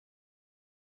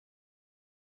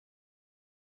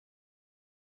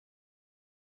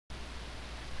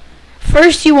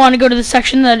First, you want to go to the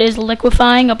section that is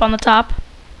liquefying up on the top.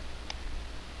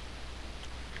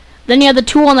 Then you have the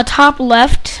tool on the top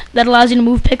left that allows you to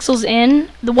move pixels in.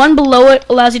 The one below it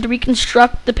allows you to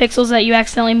reconstruct the pixels that you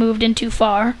accidentally moved in too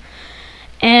far.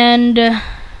 And let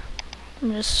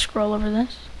me just scroll over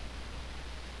this.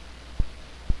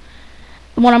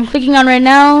 The one I'm clicking on right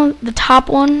now, the top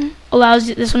one, allows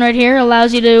you, this one right here,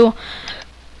 allows you to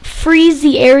freeze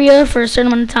the area for a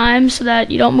certain amount of time so that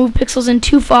you don't move pixels in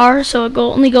too far, so it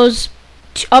only goes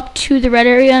up to the red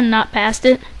area and not past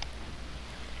it.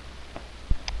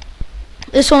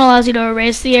 This one allows you to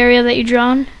erase the area that you've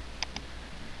drawn.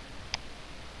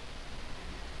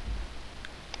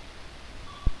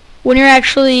 When you're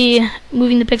actually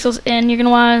moving the pixels in, you're going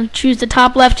to want to choose the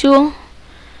top left tool,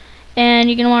 and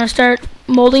you're going to want to start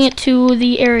molding it to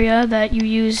the area that you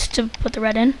used to put the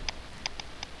red in.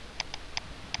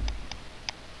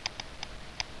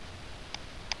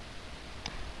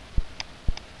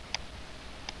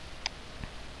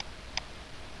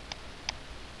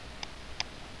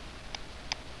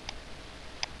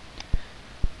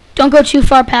 Don't go too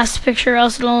far past the picture,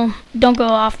 else don't go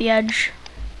off the edge.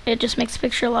 It just makes the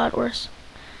picture a lot worse.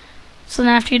 So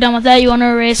then after you're done with that, you want to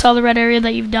erase all the red area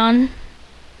that you've done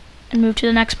and move to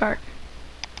the next part.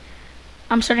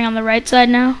 I'm starting on the right side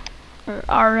now, or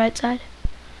our right side.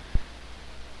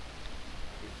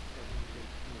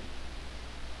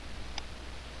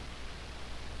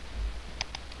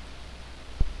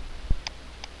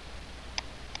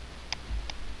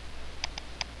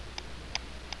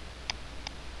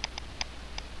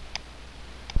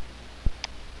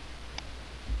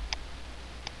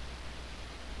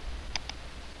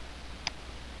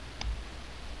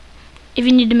 If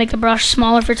you need to make the brush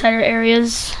smaller for tighter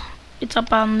areas, it's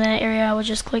up on the area I was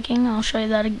just clicking. I'll show you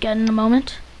that again in a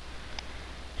moment.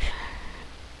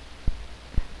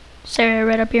 This area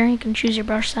right up here, you can choose your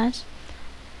brush size.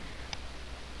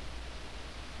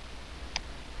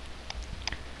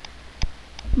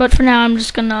 But for now, I'm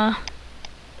just gonna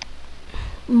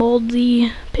mold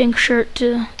the pink shirt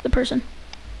to the person.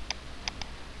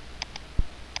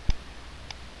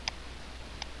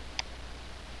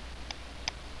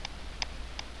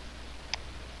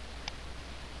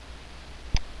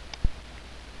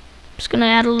 Just gonna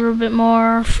add a little bit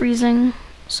more freezing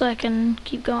so I can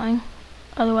keep going,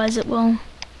 otherwise it will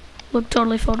look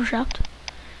totally photoshopped.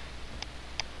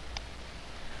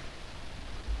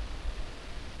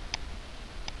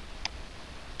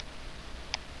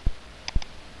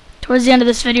 Towards the end of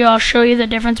this video, I'll show you the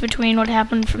difference between what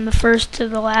happened from the first to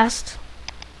the last,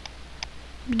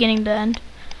 beginning to end.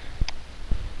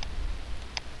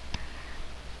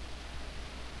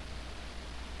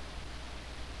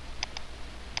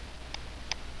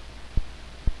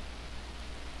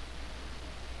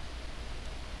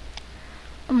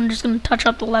 I'm just going to touch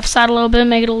up the left side a little bit,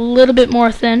 make it a little bit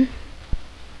more thin.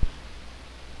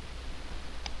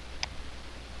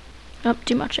 Oh,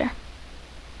 too much there.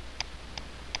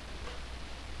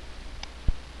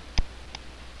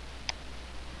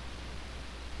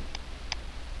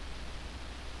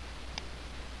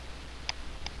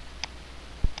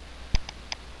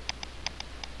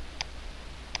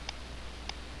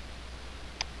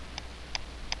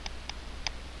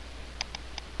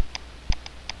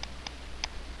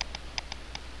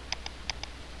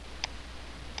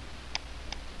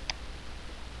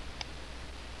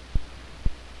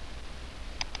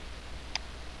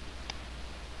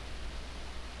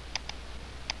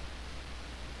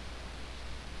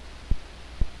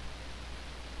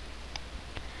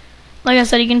 Like I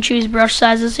said, you can choose brush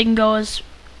sizes. You can go as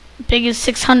big as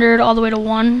 600 all the way to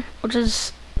 1, which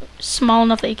is small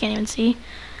enough that you can't even see.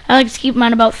 I like to keep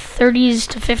mine about 30s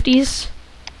to 50s.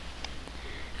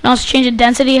 And also change the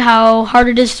density, how hard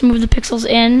it is to move the pixels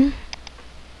in.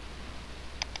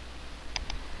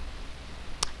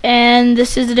 And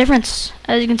this is the difference.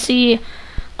 As you can see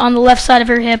on the left side of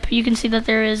her hip, you can see that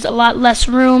there is a lot less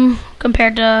room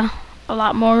compared to a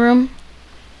lot more room.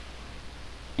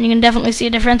 And you can definitely see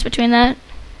a difference between that.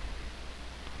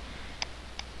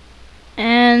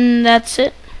 And that's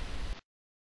it.